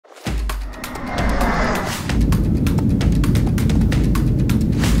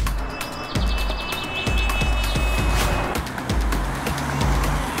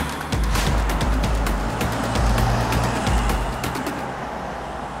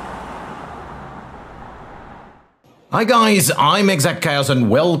Hi guys, I'm ExactChaos and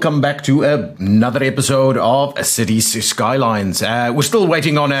welcome back to another episode of Cities Skylines. We're still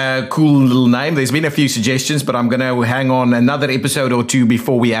waiting on a cool little name. There's been a few suggestions, but I'm going to hang on another episode or two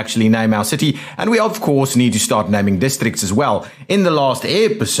before we actually name our city. And we of course need to start naming districts as well. In the last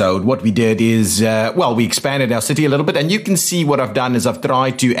episode, what we did is, we expanded our city a little bit, and you can see what I've done is I've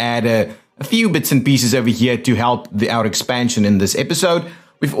tried to add a few bits and pieces over here to help our expansion in this episode.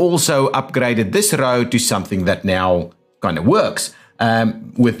 We've also upgraded this road to something that now kind of works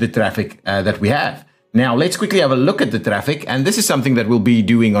with the traffic that we have. Now, let's quickly have a look at the traffic, and this is something that we'll be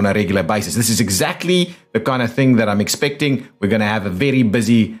doing on a regular basis. This is exactly the kind of thing that I'm expecting. We're going to have a very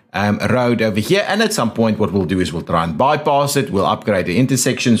busy road over here, and at some point what we'll do is we'll try and bypass it. We'll upgrade the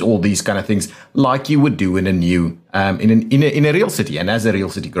intersections, all these kind of things, like you would do in a new, in a real city, and as a real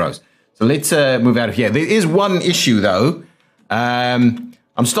city grows. So let's move out of here. There is one issue, though.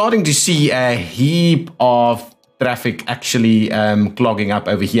 I'm starting to see a heap of traffic actually clogging up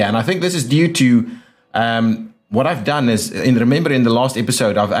over here. And I think this is due to what I've done is, remember in the last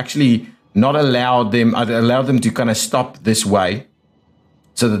episode, I've actually not allowed them, I've allowed them to kind of stop this way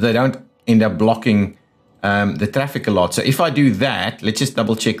so that they don't end up blocking the traffic a lot. So if I do that, let's just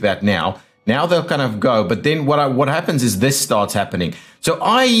double check that now. Now they'll kind of go. But then what happens is this starts happening. So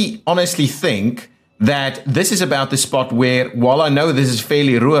I honestly think that this is about the spot where, while I know this is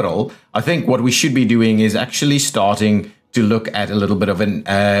fairly rural, I think what we should be doing is actually starting to look at a little bit of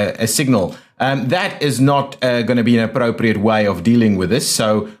a signal. That is not going to be an appropriate way of dealing with this.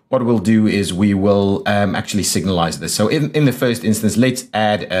 So what we'll do is we will actually signalize this. So in the first instance, let's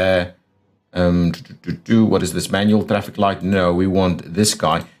add what is this, manual traffic light? No, we want this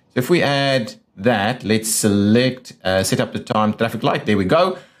guy. So if we add that, let's select, set up the time traffic light. There we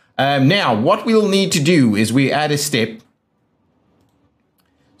go. Now, what we'll need to do is we add a step.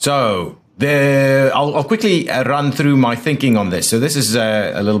 So I'll quickly run through my thinking on this. So this is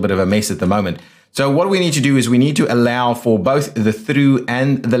a little bit of a mess at the moment. So what we need to do is we need to allow for both the through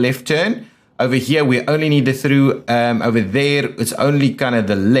and the left turn. Over here, we only need the through. Over there, it's only kind of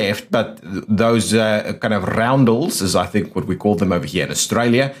the left, but those kind of roundels, as I think what we call them over here in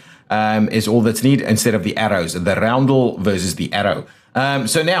Australia, is all that's needed instead of the arrows. The roundel versus the arrow.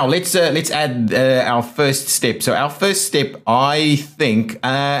 So now let's add our first step. So our first step, I think,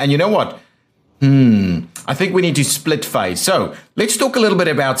 and you know what? I think we need to split phase. So let's talk a little bit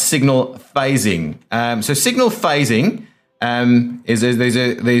about signal phasing. So signal phasing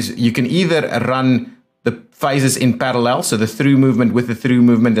is you can either run the phases in parallel, so the through movement with the through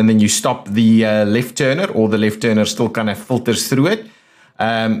movement, and then you stop the left turner, or the left turner still kind of filters through it.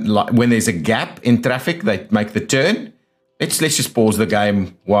 Like when there's a gap in traffic, they make the turn. Let's just pause the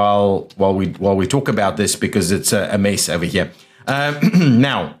game while we talk about this, because it's a mess over here.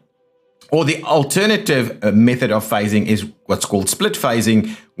 Now, or the alternative method of phasing is what's called split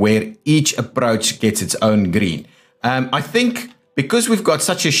phasing, where each approach gets its own green. I think because we've got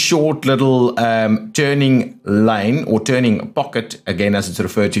such a short little turning lane, or turning pocket, again as it's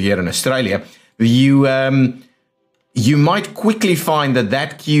referred to here in Australia, you might quickly find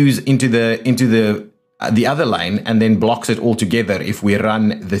that queues into the other lane and then blocks it altogether if we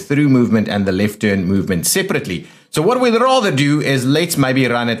run the through movement and the left turn movement separately. So what we'd rather do is let's maybe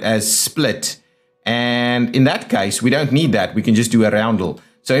run it as split. And in that case, we don't need that. We can just do a roundel.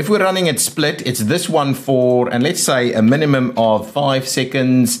 So if we're running it split, it's this one for, and let's say a minimum of 5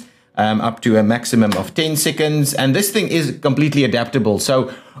 seconds up to a maximum of 10 seconds. And this thing is completely adaptable.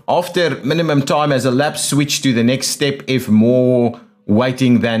 So after minimum time has elapsed, switch to the next step if more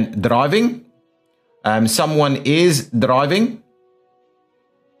waiting than driving. Someone is driving.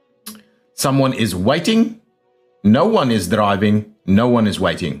 Someone is waiting. No one is driving. No one is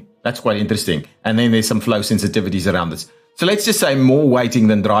waiting. That's quite interesting. And then there's some flow sensitivities around this. So let's just say more waiting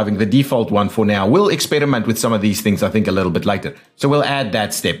than driving, the default one for now. We'll experiment with some of these things, I think, a little bit later. So we'll add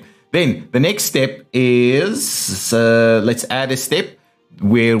that step. Then the next step is, let's add a step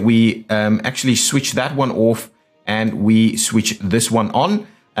where we actually switch that one off and we switch this one on.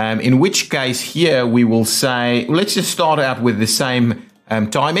 In which case here we will say, let's just start out with the same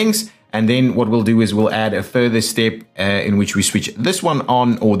timings. And then what we'll do is we'll add a further step in which we switch this one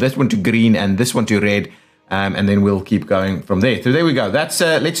on, or this one to green and this one to red. And then we'll keep going from there. So there we go. That's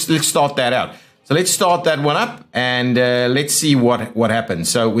let's start that out. So let's start that one up and let's see what happens.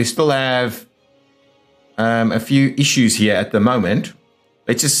 So we still have a few issues here at the moment.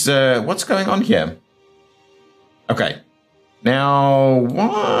 Let's just, what's going on here? Okay. Now,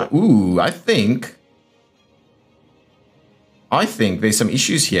 what? Ooh, I think there's some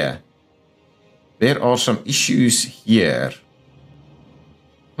issues here. There are some issues here.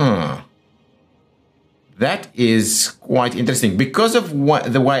 That is quite interesting because of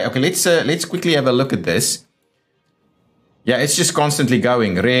the way. Okay, let's quickly have a look at this. Yeah, it's just constantly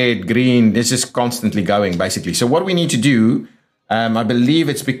going. Red, green, it's just constantly going, basically. So what we need to do, I believe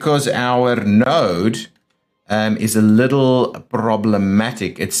it's because our node is a little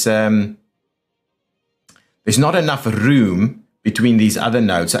problematic. It's there's not enough room between these other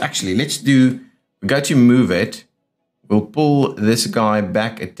nodes. So actually, go to move it. We'll pull this guy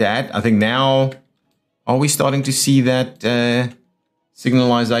back a tad. I think now, are we starting to see that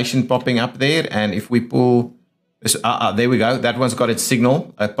signalization popping up there? And if we pull... there we go. That one's got its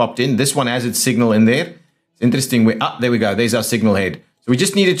signal popped in. This one has its signal in there. It's interesting. There we go. There's our signal head. So we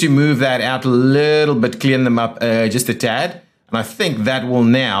just needed to move that out a little bit, clean them up just a tad. And I think that will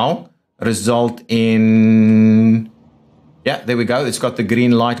now result in... Yeah, there we go. It's got the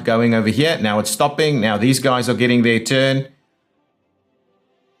green light going over here. Now it's stopping. Now these guys are getting their turn.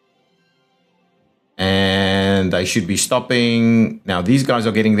 And they should be stopping. Now these guys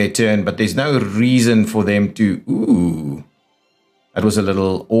are getting their turn, but there's no reason for them to... Ooh, that was a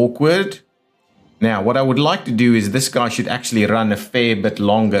little awkward. Now what I would like to do is this guy should actually run a fair bit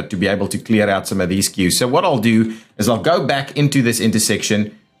longer to be able to clear out some of these queues. So what I'll do is I'll go back into this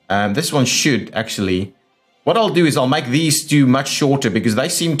intersection. This one should actually... What I'll do is I'll make these two much shorter because they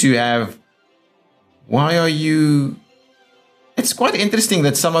seem to have... Why are you... It's quite interesting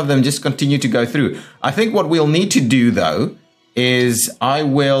that some of them just continue to go through. I think what we'll need to do, though, is I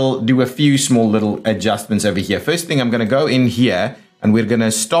will do a few small little adjustments over here. First thing, I'm going to go in here, and we're going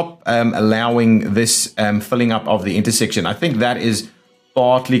to stop allowing this filling up of the intersection. I think that is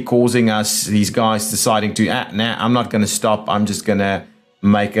partly causing us, these guys deciding to, nah, I'm not going to stop. I'm just going to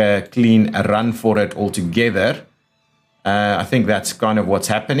make a clean run for it altogether. I think that's kind of what's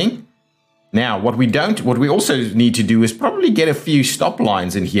happening. Now, what we also need to do is probably get a few stop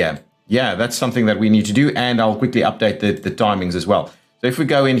lines in here. Yeah, that's something that we need to do, and I'll quickly update the timings as well. So if we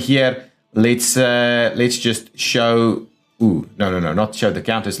go in here, let's just show... Ooh, no, not show the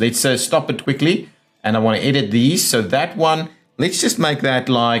counters. Let's stop it quickly, and I want to edit these. So that one, let's just make that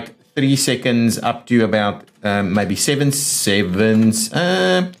like 3 seconds up to about maybe 7 seconds.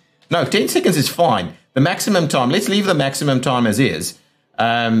 No, 10 seconds is fine. The maximum time, let's leave the maximum time as is.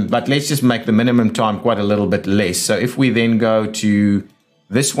 But let's just make the minimum time quite a little bit less. So if we then go to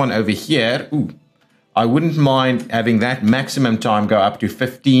this one over here, I wouldn't mind having that maximum time go up to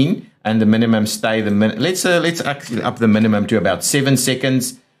 15 and the minimum stay the minute. Let's actually up the minimum to about 7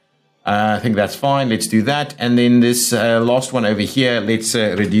 seconds. I think that's fine. Let's do that. And then this last one over here, let's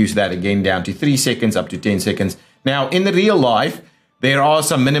reduce that again down to 3 seconds, up to 10 seconds. Now, in the real life, there are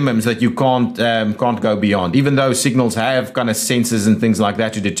some minimums that you can't go beyond, even though signals have kind of sensors and things like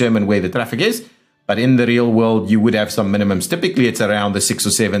that to determine where the traffic is. But in the real world, you would have some minimums. Typically, it's around the 6 or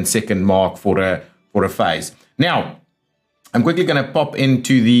 7 second mark for a phase. Now, I'm quickly going to pop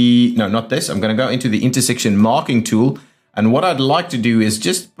into the... No, not this. I'm going to go into the intersection marking tool. And what I'd like to do is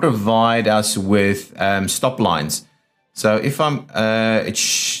just provide us with stop lines. So if I'm...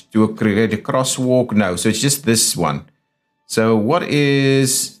 create a crosswalk. No, so it's just this one. So what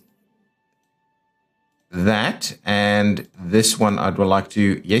is that? And this one I would like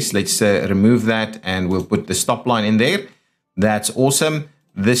to, yes, let's remove that and we'll put the stop line in there. That's awesome.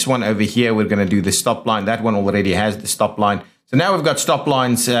 This one over here, we're going to do the stop line. That one already has the stop line. So now we've got stop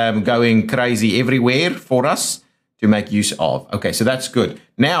lines going crazy everywhere for us to make use of. Okay, so that's good.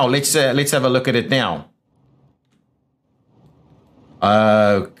 Now let's have a look at it now.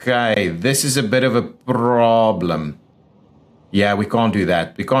 Okay, this is a bit of a problem. Yeah, we can't do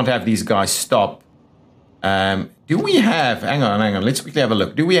that. We can't have these guys stop. Do we have... Hang on. Let's quickly have a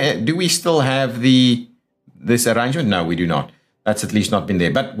look. Do we still have this arrangement? No, we do not. That's at least not been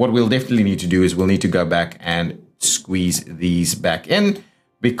there. But what we'll definitely need to do is we'll need to go back and squeeze these back in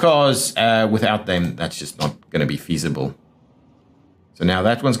because without them, that's just not going to be feasible. So now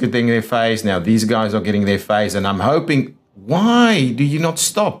that one's getting their phase. Now these guys are getting their phase. And I'm hoping... Why do you not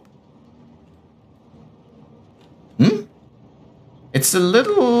stop? It's a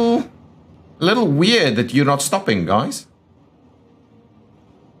little weird that you're not stopping, guys.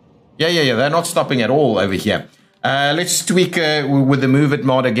 Yeah. They're not stopping at all over here. Let's tweak with the move it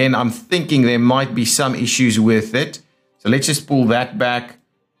mod again. I'm thinking there might be some issues with it. So let's just pull that back.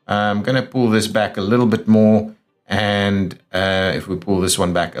 I'm going to pull this back a little bit more. And if we pull this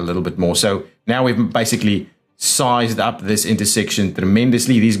one back a little bit more. So now we've basically sized up this intersection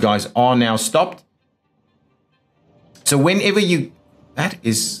tremendously. These guys are now stopped. So whenever you... That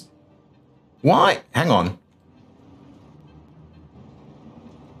is... Why? Hang on.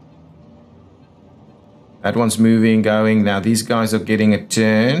 That one's moving, going. Now these guys are getting a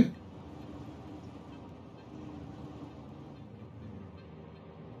turn.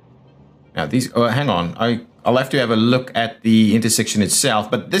 Now these, oh, hang on, I'll have to have a look at the intersection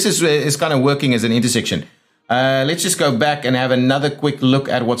itself, but this is kind of working as an intersection. Let's just go back and have another quick look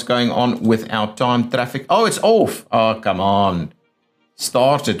at what's going on with our time traffic. Oh, it's off. Oh, come on.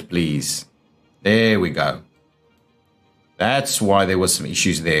 Start it, please. There we go. That's why there was some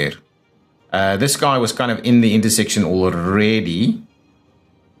issues there. This guy was kind of in the intersection already.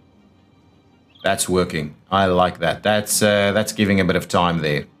 That's working. I like that. That's giving a bit of time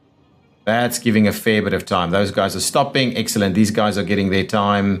there. That's giving a fair bit of time. Those guys are stopping. Excellent. These guys are getting their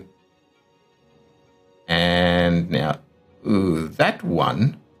time. And now, ooh, that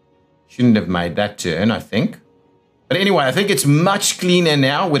one shouldn't have made that turn, I think. But anyway, I think it's much cleaner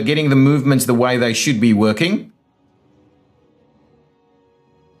now. We're getting the movements the way they should be working.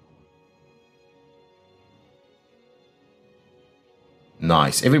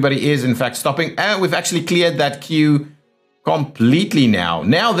 Nice. Everybody is, in fact, stopping. And we've actually cleared that queue completely now.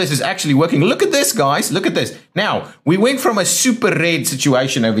 Now this is actually working. Look at this, guys. Look at this. Now, we went from a super red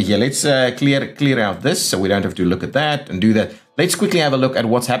situation over here. Let's clear out this so we don't have to look at that and do that. Let's quickly have a look at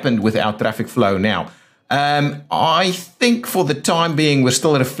what's happened with our traffic flow now. I think for the time being, we're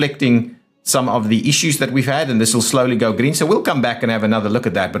still reflecting some of the issues that we've had, and this will slowly go green. So we'll come back and have another look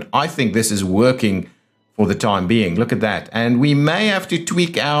at that. But I think this is working for the time being. Look at that. And we may have to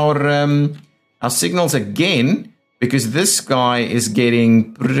tweak our signals again, because this guy is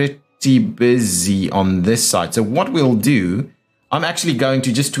getting pretty busy on this side. So what we'll do, I'm actually going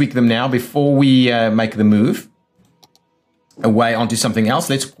to just tweak them now before we make the move away onto something else.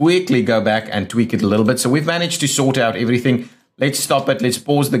 Let's quickly go back and tweak it a little bit. So we've managed to sort out everything. Let's stop it. Let's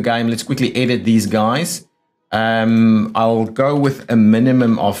pause the game. Let's quickly edit these guys. I'll go with a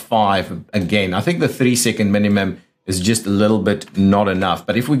minimum of 5 again. I think the 3-second minimum is just a little bit not enough.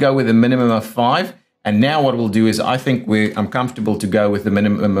 But if we go with a minimum of 5, and now what we'll do is I think I'm comfortable to go with the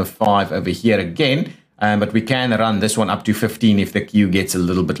minimum of 5 over here again. But we can run this one up to 15 if the queue gets a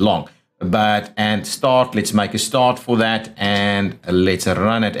little bit long. And start, let's make a start for that and let's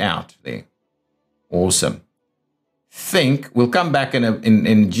run it out there. Awesome. Think we'll come back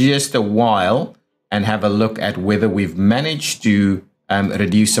in just a while and have a look at whether we've managed to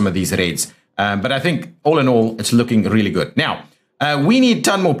reduce some of these reds. But I think all in all, it's looking really good. Now, we need a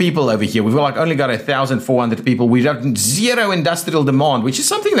ton more people over here. We've only got 1,400 people. We've got 0 industrial demand, which is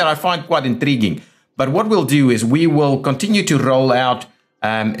something that I find quite intriguing. But what we'll do is we will continue to roll out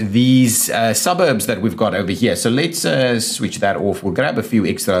these suburbs that we've got over here. So let's switch that off. We'll grab a few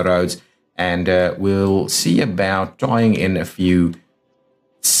extra roads and we'll see about tying in a few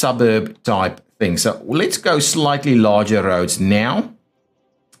suburb type things. So let's go slightly larger roads now,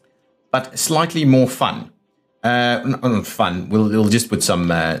 but slightly more fun. Not fun. We'll just put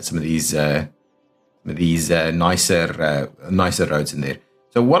some of these nicer roads in there.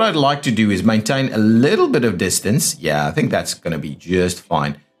 So what I'd like to do is maintain a little bit of distance. Yeah, I think that's going to be just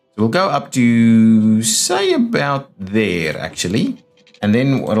fine. So we'll go up to, say, about there, actually. And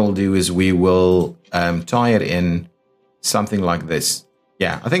then what I'll do is we will tie it in something like this.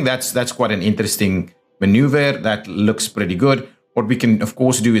 Yeah, I think that's quite an interesting maneuver. That looks pretty good. What we can, of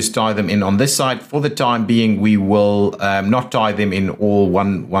course, do is tie them in on this side. For the time being, we will not tie them in all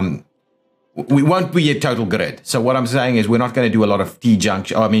one. We won't be a total grid. So what I'm saying is we're not going to do a lot of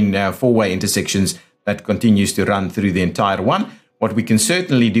four-way intersections that continues to run through the entire one. What we can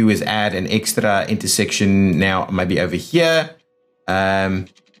certainly do is add an extra intersection now, maybe over here.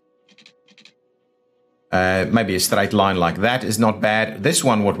 Maybe a straight line like that is not bad. This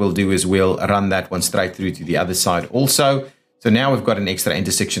one, what we'll do is we'll run that one straight through to the other side also. So now we've got an extra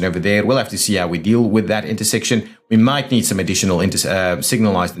intersection over there. We'll have to see how we deal with that intersection. We might need some additional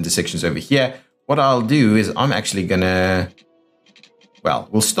signalized intersections over here. What I'll do is I'm actually going to, well,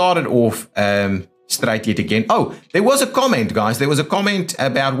 we'll start it off straight yet again. Oh, there was a comment, guys. There was a comment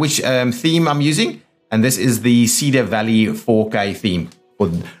about which theme I'm using. And this is the Cedar Valley 4K theme.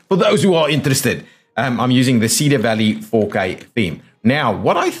 For those who are interested, I'm using the Cedar Valley 4K theme. Now,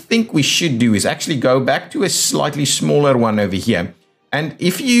 what I think we should do is actually go back to a slightly smaller one over here. And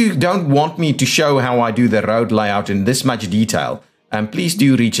if you don't want me to show how I do the road layout in this much detail, please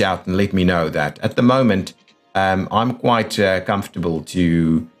do reach out and let me know that. At the moment, I'm quite comfortable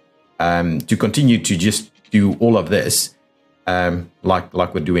to continue to just do all of this like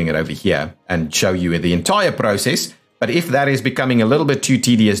we're doing it over here and show you the entire process. But if that is becoming a little bit too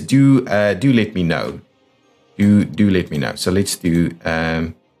tedious, do let me know. Do let me know. So let's do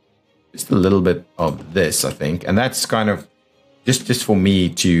just a little bit of this, I think, and that's kind of just for me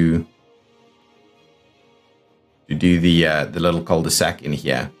to do the little cul-de-sac in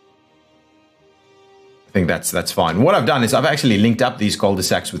here. I think that's fine. What I've done is I've actually linked up these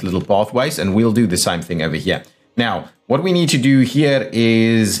cul-de-sacs with little pathways, and we'll do the same thing over here. Now, what we need to do here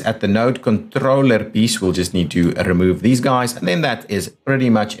is at the node controller piece, we'll just need to remove these guys, and then that is pretty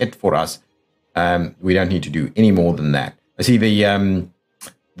much it for us. We don't need to do any more than that. I see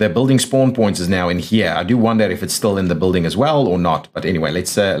the building spawn points is now in here. I do wonder if it's still in the building as well or not. But anyway,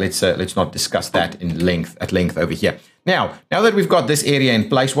 let's not discuss that at length over here. Now that we've got this area in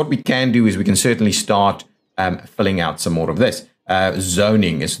place, what we can do is we can certainly start filling out some more of this.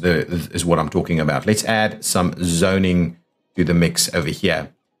 Zoning is what I'm talking about. Let's add some zoning to the mix over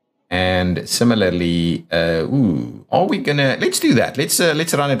here. And similarly, are we gonna? Let's do that.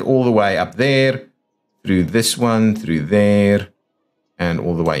 Let's run it all the way up there, through this one, through there, and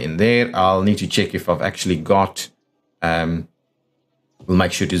all the way in there. I'll need to check if I've actually got. We'll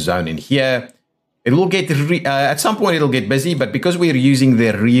make sure to zone in here. It will get at some point. It'll get busy, but because we're using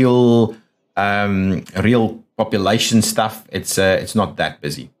the real population stuff, it's not that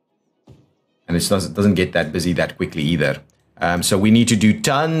busy, and it doesn't get that busy that quickly either. So we need to do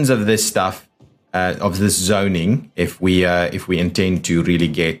tons of this stuff, of this zoning, if we intend to really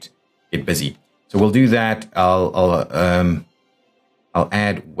get busy. So we'll do that. I'll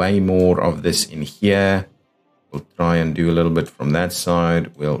add way more of this in here. We'll try and do a little bit from that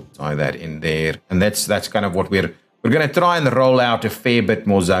side. We'll tie that in there, and that's kind of what we're going to try and roll out a fair bit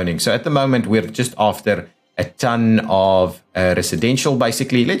more zoning. So at the moment we're just after a ton of residential,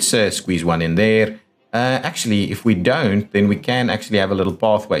 basically. Let's squeeze one in there. Actually, if we don't, then we can actually have a little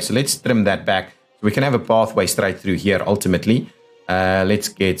pathway. So let's trim that back. So we can have a pathway straight through here ultimately. Let's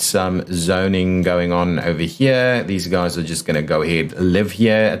get some zoning going on over here. These guys are just going to go ahead live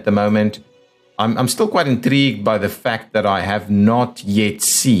here at the moment. I'm still quite intrigued by the fact that I have not yet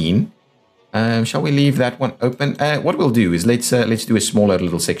seen. Shall we leave that one open? What we'll do is let's do a smaller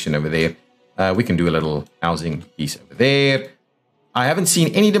little section over there. We can do a little housing piece over there. I haven't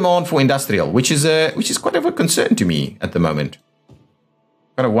seen any demand for industrial, which is quite of a concern to me at the moment.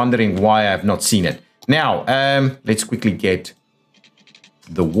 Kind of wondering why I have not seen it. Now, let's quickly get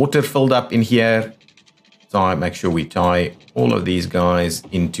the water filled up in here. So make sure we tie all of these guys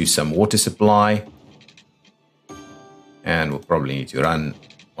into some water supply. And we'll probably need to run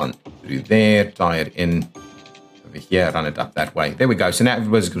one through there, tie it in over here, run it up that way. There we go. So now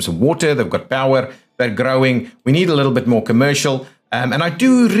everybody's got some water, they've got power, they're growing. We need a little bit more commercial. And I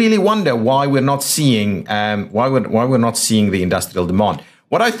do really wonder why we're not seeing why we're not seeing the industrial demand.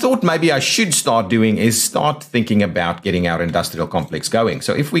 What I thought maybe I should start doing is start thinking about getting our industrial complex going.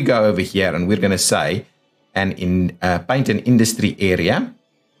 So if we go over here and we're going to say paint an industry area,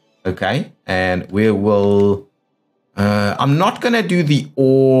 okay, and we will. I'm not going to do the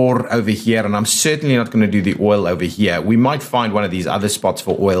ore over here, and I'm certainly not going to do the oil over here. We might find one of these other spots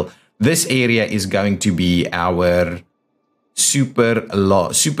for oil. This area is going to be our super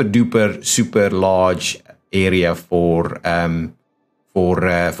large area for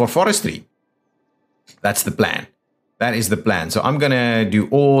forestry. That's the plan. That is the plan. So I'm going to do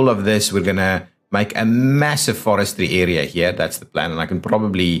all of this. We're going to make a massive forestry area here. That's the plan. And I can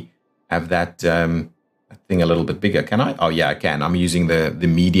probably have that thing a little bit bigger. Can I? Oh, yeah, I can. I'm using the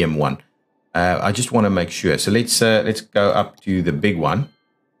medium one. I just want to make sure. So let's go up to the big one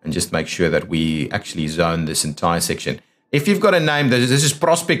and just make sure that we actually zone this entire section. If you've got a name, this is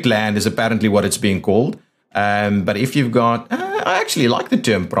prospect land is apparently what it's being called. But if you've got, I actually like the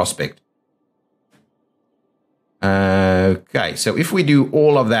term prospect. Okay, so if we do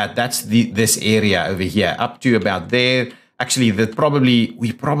all of that, that's this area over here up to about there. Actually,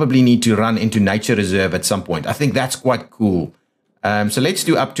 we probably need to run into nature reserve at some point. I think that's quite cool. So let's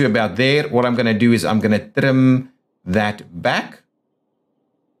do up to about there. What I'm going to do is I'm going to trim that back.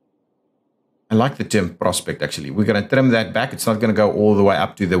 I like the term prospect. Actually, we're going to trim that back. It's not going to go all the way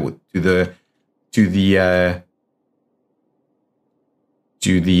up to the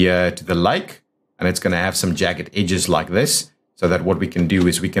lake, and it's going to have some jagged edges like this, so that what we can do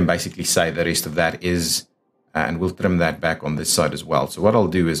is we can basically say the rest of that is, and we'll trim that back on this side as well. So what I'll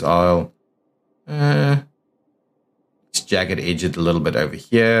do is I'll just jagged edge it a little bit over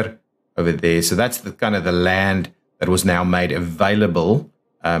here, over there. So that's the kind of the land that was now made available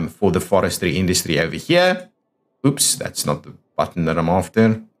for the forestry industry over here. Oops, that's not the button that I'm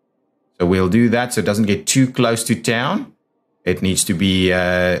after. So we'll do that so it doesn't get too close to town. It needs to be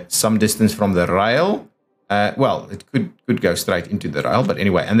some distance from the rail. Well, it could go straight into the rail, but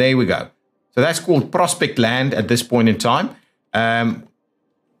anyway, and there we go. So that's called prospect land at this point in time. I'm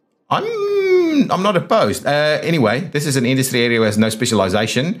not opposed. Anyway, this is an industry area that has no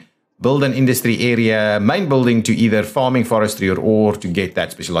specialization, build an industry area, main building to either farming, forestry, or to get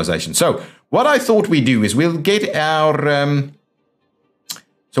that specialization. So what I thought we do is we'll get our...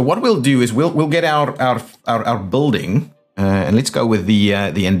 so what we'll do is we'll get our building, and let's go with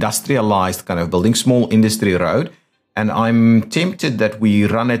the industrialized kind of building, small industry road. And I'm tempted that we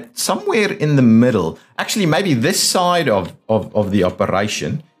run it somewhere in the middle. Actually, maybe this side of the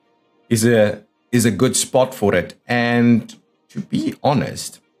operation is a good spot for it. And to be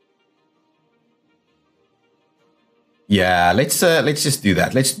honest, yeah, let's just do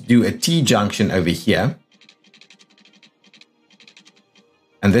that. Let's do a T-junction over here.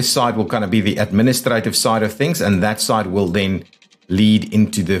 And this side will kind of be the administrative side of things, and that side will then lead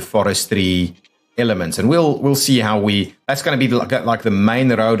into the forestry elements. And we'll see how that's going to be like the main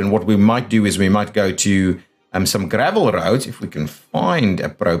road. And what we might do is we might go to some gravel roads, if we can find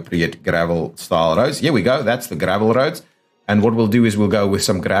appropriate gravel style roads. Here we go. That's the gravel roads. And what we'll do is we'll go with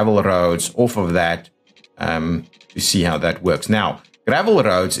some gravel roads off of that to see how that works. Now, gravel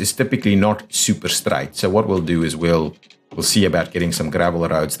roads is typically not super straight. So what we'll do is we'll see about getting some gravel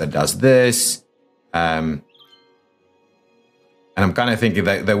roads that does this. And I'm kind of thinking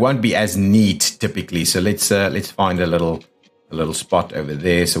that they won't be as neat typically. So let's find a little spot over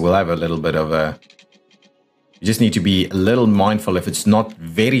there. So we'll have a little bit of a... You just need to be a little mindful. If it's not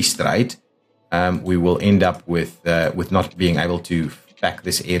very straight, we will end up with not being able to pack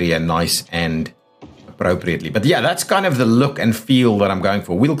this area nice and appropriately. But yeah, that's kind of the look and feel that I'm going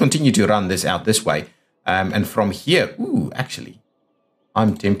for. We'll continue to run this out this way. And from here, actually,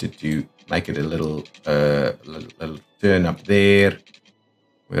 I'm tempted to make it a little turn up there.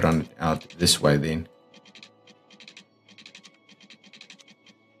 We run it out this way then.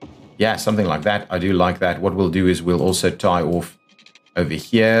 Yeah, something like that. I do like that. What we'll do is we'll also tie off over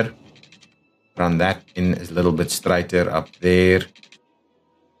here. Run that in a little bit straighter up there.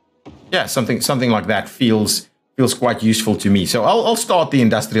 Yeah, something like that feels quite useful to me. So I'll start the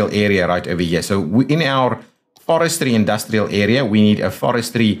industrial area right over here. So in our forestry industrial area, we need a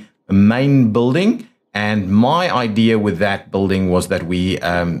forestry main building. And my idea with that building was that we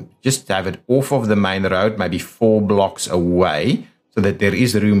just have it off of the main road, maybe 4 blocks away, so that there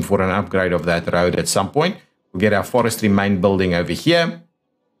is room for an upgrade of that road at some point. We'll get our forestry main building over here.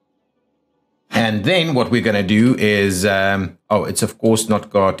 And then what we're going to do is, it's of course not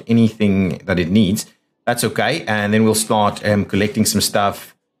got anything that it needs. That's okay. And then we'll start collecting some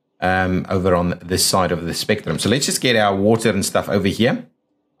stuff over on this side of the spectrum. So let's just get our water and stuff over here.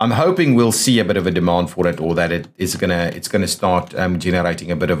 I'm hoping we'll see a bit of a demand for it, or that it's gonna start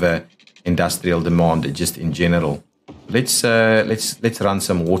generating a bit of a industrial demand just in general. Let's run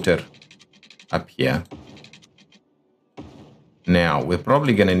some water up here. Now we're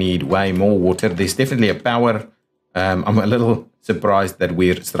probably gonna need way more water. There's definitely a power. I'm a little surprised that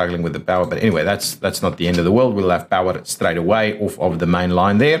we're struggling with the power, but anyway, that's not the end of the world. We'll have power straight away off of the main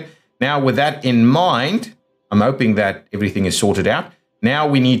line there. Now, with that in mind, I'm hoping that everything is sorted out. Now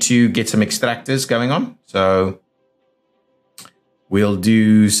we need to get some extractors going on. So we'll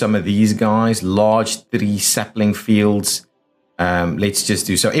do some of these guys, large tree sapling fields. Let's just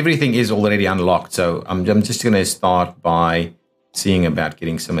do, so everything is already unlocked. So I'm just going to start by seeing about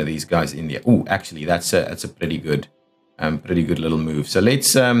getting some of these guys in there. Oh, actually, that's a pretty good little move. So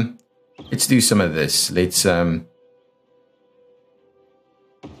let's do some of this. Let's do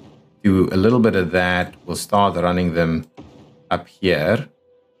a little bit of that. We'll start running them up here.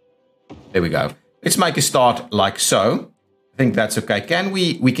 There we go. Let's make a start like so. I think that's okay. Can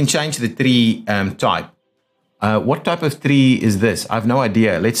we can change the tree type. What type of tree is this? I have no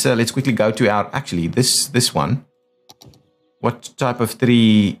idea. Let's quickly go to our, actually this one. What type of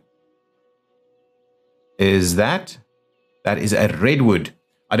tree is that? That is a redwood.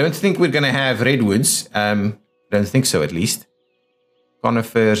 I don't think we're going to have redwoods. Don't think so, at least.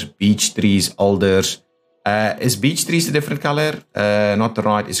 Conifers, beech trees, alders. Is beech trees a different color? Not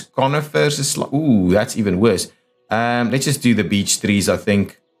right. Is conifers? Ooh, that's even worse. Let's just do the beech trees. I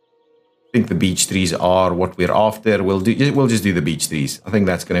think the beech trees are what we're after. We'll just do the beech trees. I think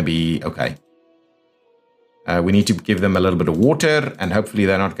that's going to be okay. We need to give them a little bit of water, and hopefully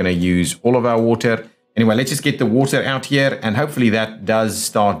they're not going to use all of our water. Anyway, let's just get the water out here, and hopefully that does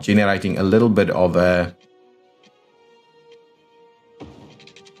start generating a little bit of a...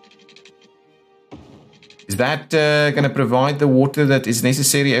 Is that going to provide the water that is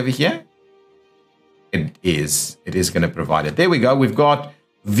necessary over here? It is. It is going to provide it. There we go. We've got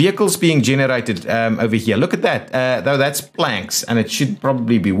vehicles being generated over here. Look at that. Though that's planks, and it should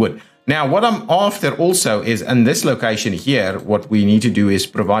probably be wood. Now, what I'm after also is, in this location here, what we need to do is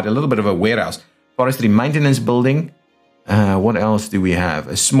provide a little bit of a warehouse. Forestry maintenance building. What else do we have?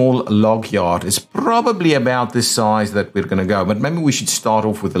 A small log yard. It's probably about the size that we're going to go. But maybe we should start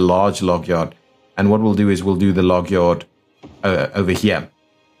off with a large log yard. And what we'll do is we'll do the log yard over here.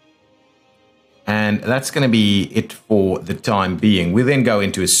 And that's going to be it for the time being. We then go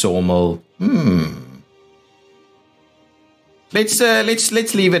into a sawmill. Let's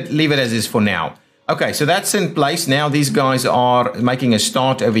leave it as is for now. Okay, so that's in place. Now these guys are making a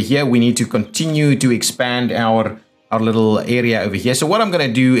start over here. We need to continue to expand our little area over here. So what I'm going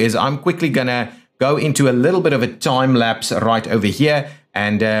to do is I'm quickly going to go into a little bit of a time lapse right over here.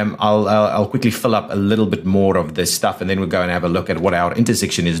 And I'll quickly fill up a little bit more of this stuff. And then we'll go and have a look at what our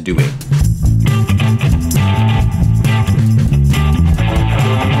intersection is doing.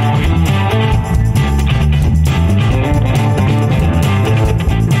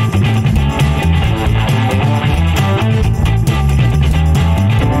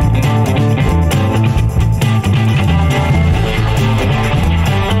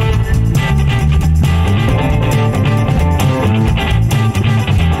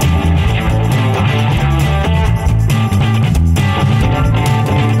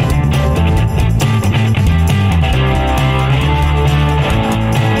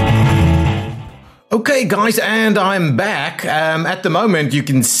 Okay, guys, and I'm back. At the moment, you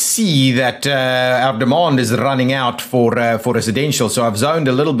can see that our demand is running out for residential. So I've zoned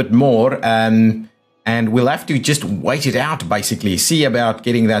a little bit more, and we'll have to just wait it out, basically, see about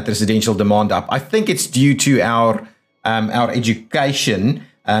getting that residential demand up. I think it's due to our education.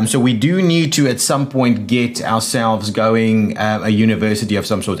 So we do need to, at some point, get ourselves going a university of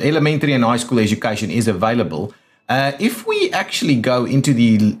some sort. Elementary and high school education is available. If we actually go into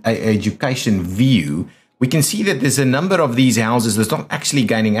the education view, we can see that there's a number of these houses that's not actually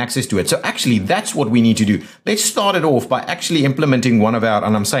gaining access to it. So actually, that's what we need to do. Let's start it off by actually implementing one of our,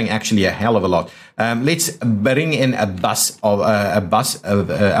 and I'm saying actually a hell of a lot. Let's bring in our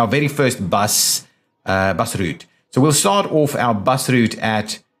very first bus route. So we'll start off our bus route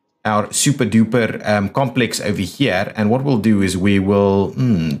at our super duper complex over here. And what we'll do is we will,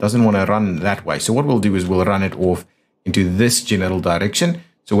 doesn't want to run that way. So what we'll do is we'll run it off into this general direction.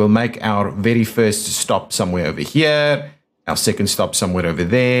 So we'll make our very first stop somewhere over here, our second stop somewhere over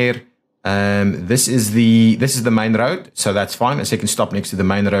there. This is the main road, so that's fine. A second stop next to the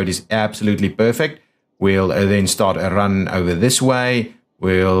main road is absolutely perfect. We'll then start a run over this way.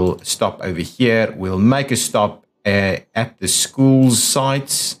 We'll stop over here. We'll make a stop at the school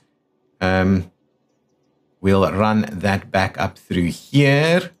sites. We'll run that back up through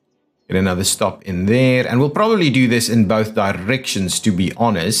here. Get another stop in there. And we'll probably do this in both directions, to be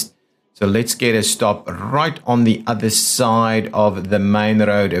honest. So let's get a stop right on the other side of the main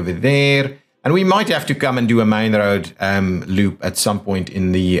road over there. And we might have to come and do a main road loop at some point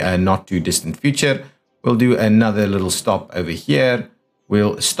in the not too distant future. We'll do another little stop over here.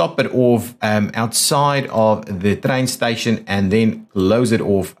 We'll stop it off outside of the train station and then close it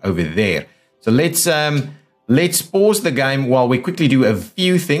off over there. So let's pause the game while we quickly do a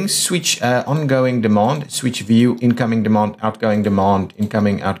few things. Switch ongoing demand, switch view, incoming demand, outgoing demand,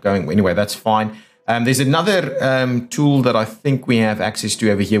 incoming, outgoing. Anyway, that's fine. There's another tool that I think we have access to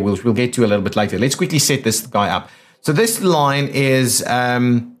over here. We'll get to a little bit later. Let's quickly set this guy up. So this line is,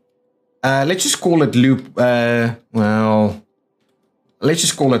 let's just call it loop. Let's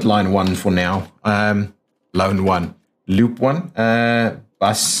just call it line 1 for now. Lone 1, loop 1,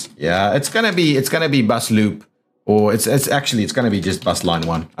 bus. Yeah, it's gonna be bus loop, or it's gonna be just bus line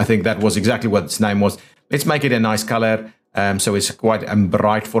 1. I think that was exactly what its name was. Let's make it a nice color, so it's quite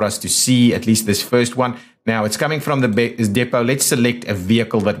bright for us to see, at least this first one. Now it's coming from the depot. Let's select a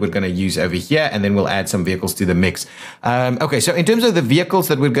vehicle that we're going to use over here, and then we'll add some vehicles to the mix. Okay, so in terms of the vehicles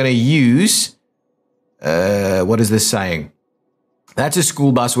that we're going to use, what is this saying? That's a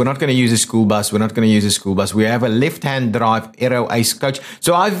school bus. We're not going to use a school bus. We're not going to use a school bus. We have a left-hand drive Aero Ace coach.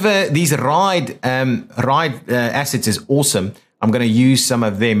 So these ride assets is awesome. I'm going to use some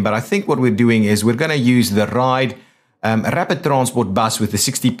of them, but I think what we're doing is we're going to use the ride rapid transport bus with the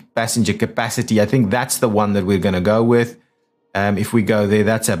 60 passenger capacity. I think that's the one that we're going to go with. If we go there,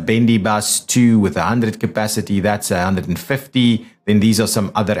 that's a bendy bus 2 with 100 capacity. That's 150. Then these are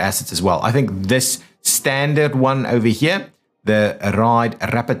some other assets as well. I think this standard one over here, the ride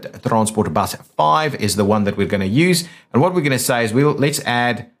rapid transport bus 5, is the one that we're going to use. And what we're going to say is let's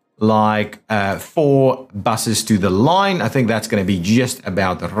add like 4 buses to the line. I think that's going to be just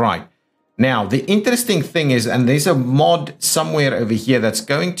about right. Now, the interesting thing is, and there's a mod somewhere over here that's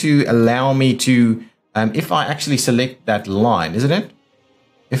going to allow me to, if I actually select that line, isn't it?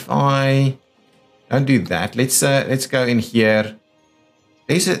 If I don't do that, let's go in here.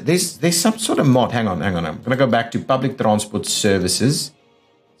 There's some sort of mod. Hang on. I'm going to go back to public transport services.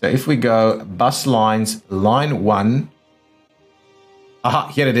 So if we go bus lines, line 1. Aha,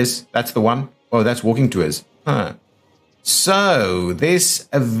 here it is. That's the one. Oh, that's walking tours. Huh. So there's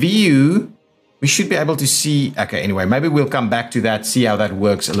a view. We should be able to see. Okay, anyway, maybe we'll come back to that, see how that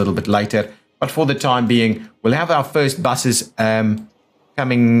works a little bit later. But for the time being, we'll have our first buses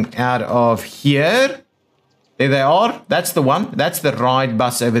coming out of here. There they are. That's the one. That's the ride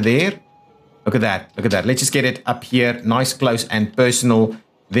bus over there. Look at that. Look at that. Let's just get it up here. Nice, close, and personal.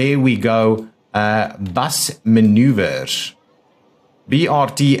 There we go. Bus maneuvers.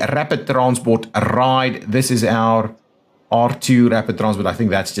 BRT, Rapid Transport Ride. This is our R2 Rapid Transport. I think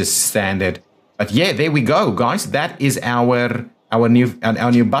that's just standard. But yeah, there we go, guys. That is our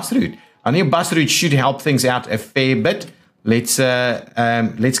new bus route. Our new bus route should help things out a fair bit. Let's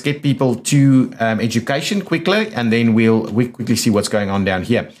get people to education quickly, and then we'll quickly see what's going on down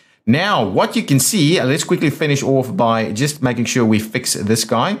here. Now, what you can see, let's quickly finish off by just making sure we fix this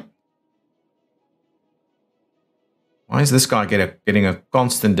guy. Why is this guy getting a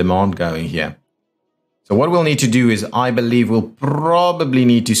constant demand going here? So what we'll need to do is, I believe we'll probably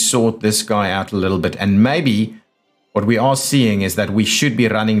need to sort this guy out a little bit, and maybe what we are seeing is that we should be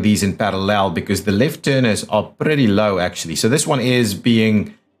running these in parallel because the left turners are pretty low actually. So this one is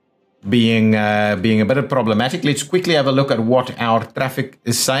being a bit problematic. Let's quickly have a look at what our traffic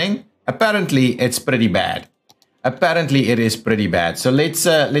is saying. Apparently it's pretty bad. Apparently it is pretty bad. So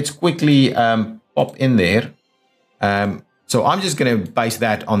let's quickly pop in there. So I'm just going to base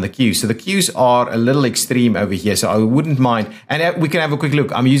that on the queues. So the queues are a little extreme over here. So I wouldn't mind. And we can have a quick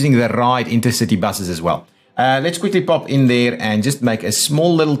look. I'm using the ride intercity buses as well. Let's quickly pop in there and just make a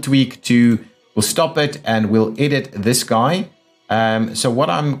small little tweak we'll stop it and we'll edit this guy. So what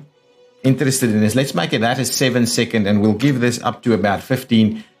I'm interested in is, let's make it that a 7-second, and we'll give this up to about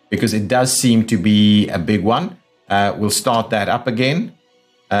 15 because it does seem to be a big one. We'll start that up again.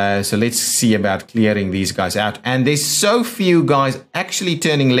 So let's see about clearing these guys out. And there's so few guys actually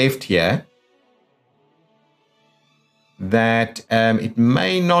turning left here that it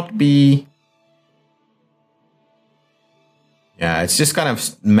may not be. Yeah, it's just kind of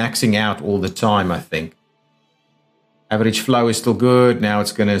maxing out all the time, I think. Average flow is still good. Now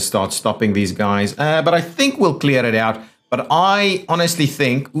it's going to start stopping these guys. But I think we'll clear it out. But I honestly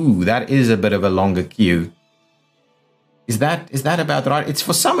think, ooh, that is a bit of a longer queue. Is that about right? It's,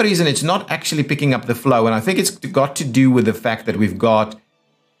 for some reason, it's not actually picking up the flow. And I think it's got to do with the fact that we've got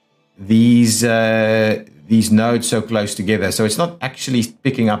these nodes so close together. So it's not actually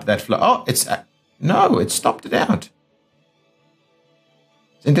picking up that flow. Oh, no, it stopped it out.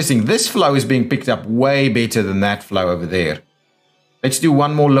 It's interesting. This flow is being picked up way better than that flow over there. Let's do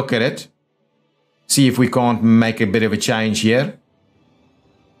one more look at it. See if we can't make a bit of a change here.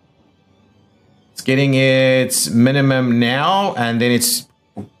 It's getting its minimum now, and then it's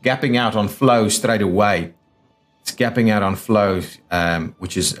gapping out on flow straight away. It's gapping out on flow,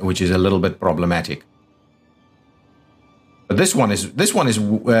 which is a little bit problematic. But this one is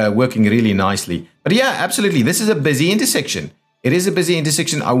working really nicely. But yeah, absolutely, this is a busy intersection. It is a busy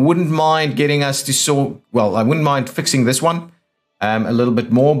intersection. I wouldn't mind getting us to I wouldn't mind fixing this one a little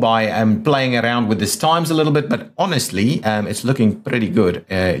bit more by playing around with this times a little bit. But honestly, it's looking pretty good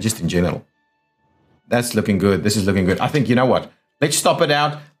just in general. That's looking good. This is looking good. I think, you know what? Let's stop it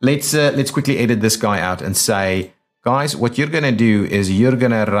out. Let's quickly edit this guy out and say, guys, what you're going to do is you're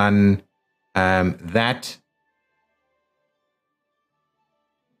going to run that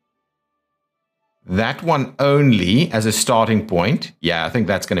one only as a starting point. Yeah, I think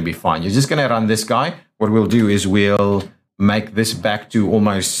that's going to be fine. You're just going to run this guy. What we'll do is we'll make this back to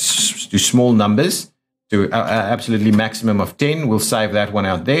almost to small numbers, to absolutely maximum of 10. We'll save that one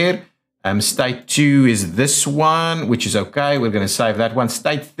out there. State 2 is this one, which is okay. We're going to save that one.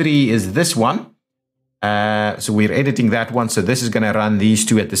 State 3 is this one. So we're editing that one. So this is going to run these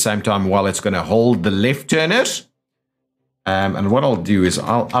two at the same time while it's going to hold the left turners. And what I'll do is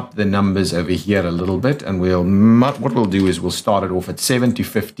I'll up the numbers over here a little bit, and what we'll do is we'll start it off at 7 to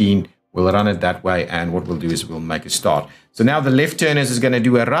 15. We'll run it that way, and what we'll do is we'll make a start. So now the left turners is going to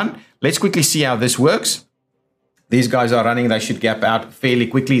do a run. Let's quickly see how this works. These guys are running. They should gap out fairly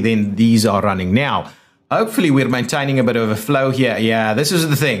quickly. Then these are running. Now, hopefully we're maintaining a bit of a flow here. Yeah, this is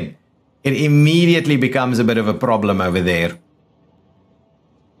the thing. It immediately becomes a bit of a problem over there.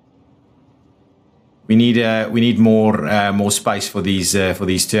 We need more space for these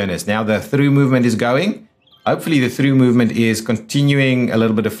turners. Now the through movement is going. Hopefully the through movement is continuing a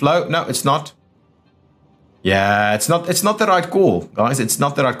little bit of flow. No, it's not. Yeah, it's not the right call, guys. It's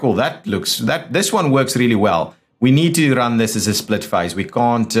not the right call. This one works really well. we need to run this as a split phase. We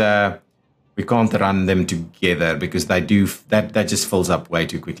can't run them together because they do that just fills up way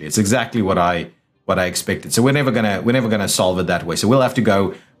too quickly. It's exactly what I expected. So we're never gonna solve it that way. So we'll have to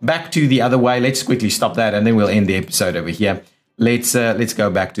go back to the other way. Let's quickly stop that, and then we'll end the episode over here. Let's go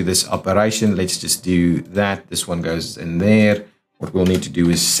back to this operation. Let's just do that. This one goes in there. What we'll need to do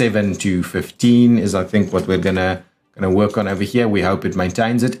is 7 to 15 is, I think, what we're gonna work on over here. We hope it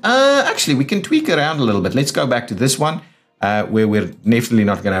maintains it. Actually, we can tweak around a little bit. Let's go back to this one, where we're definitely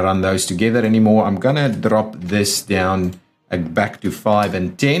not gonna run those together anymore. I'm gonna drop this down back to 5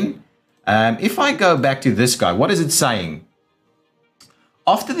 and 10. If I go back to this guy, what is it saying?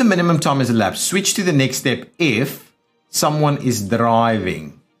 After the minimum time has elapsed, switch to the next step if someone is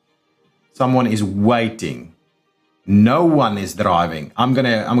driving, someone is waiting, no one is driving. I'm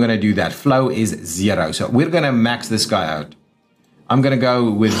gonna do that. Flow is 0, so we're gonna max this guy out. I'm gonna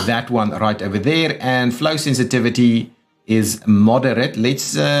go with that one right over there, and flow sensitivity is moderate.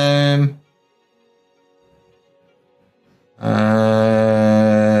 Let's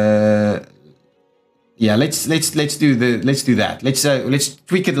yeah, let's do that. Let's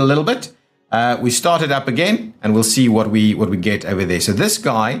tweak it a little bit. We start it up again, and we'll see what we get over there. So this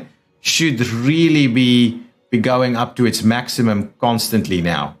guy should really be going up to its maximum constantly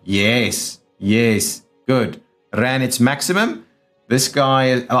now. Yes, good. Ran its maximum. This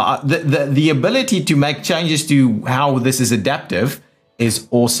guy, the ability to make changes to how this is adaptive is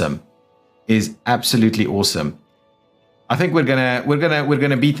awesome. Is absolutely awesome. I think we're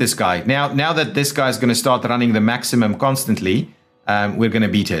gonna beat this guy now that this guy is gonna start running the maximum constantly. We're gonna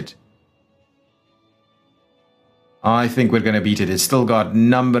beat it. I think we're gonna beat it. It's still got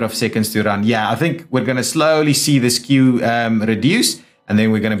number of seconds to run. Yeah, I think we're gonna slowly see this queue reduce, and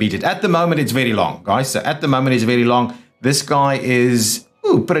then we're gonna beat it. At the moment, it's very long, guys. So at the moment, it's very long. This guy is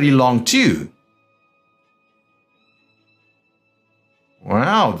pretty long too.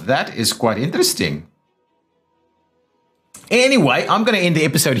 Wow, that is quite interesting. Anyway, I'm going to end the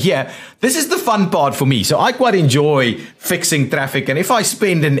episode here. This is the fun part for me. So I quite enjoy fixing traffic. And if I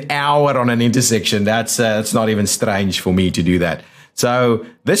spend an hour on an intersection, that's not even strange for me to do that. So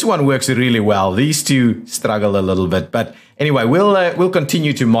this one works really well. These two struggle a little bit. But anyway, we'll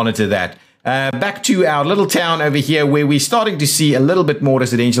continue to monitor that. Back to our little town over here, where we're starting to see a little bit more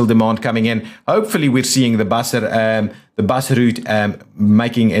residential demand coming in. Hopefully, we're seeing the bus route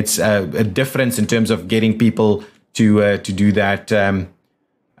making its a difference in terms of getting people to do that, to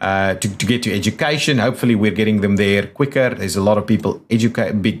get to education. Hopefully we're getting them there quicker. There's a lot of people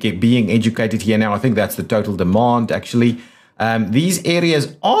being educated here now. I think that's the total demand, actually. These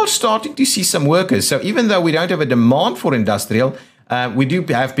areas are starting to see some workers. So even though we don't have a demand for industrial, we do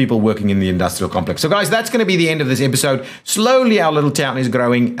have people working in the industrial complex. So guys, that's going to be the end of this episode. Slowly our little town is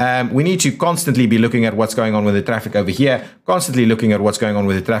growing. We need to constantly be looking at what's going on with the traffic over here, constantly looking at what's going on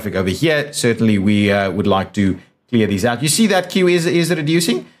with the traffic over here. Certainly we would like to clear these out. You see that queue is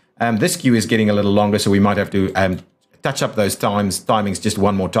reducing. This queue is getting a little longer, so we might have to touch up those timings just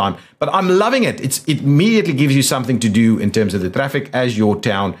one more time. But I'm loving it. It immediately gives you something to do in terms of the traffic as your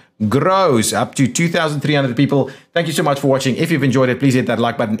town grows up to 2,300 people. Thank you so much for watching. If you've enjoyed it, please hit that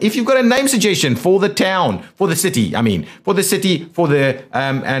like button. If you've got a name suggestion for the town, for the city, and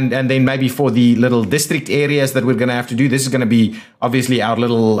then maybe for the little district areas that we're going to have to do. This is going to be obviously our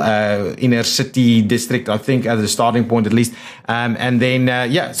little inner city district, I think, as a starting point at least. And then,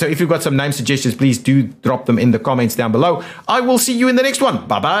 so if you've got some name suggestions, please do drop them in the comments down below. I will see you in the next one.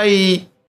 Bye-bye.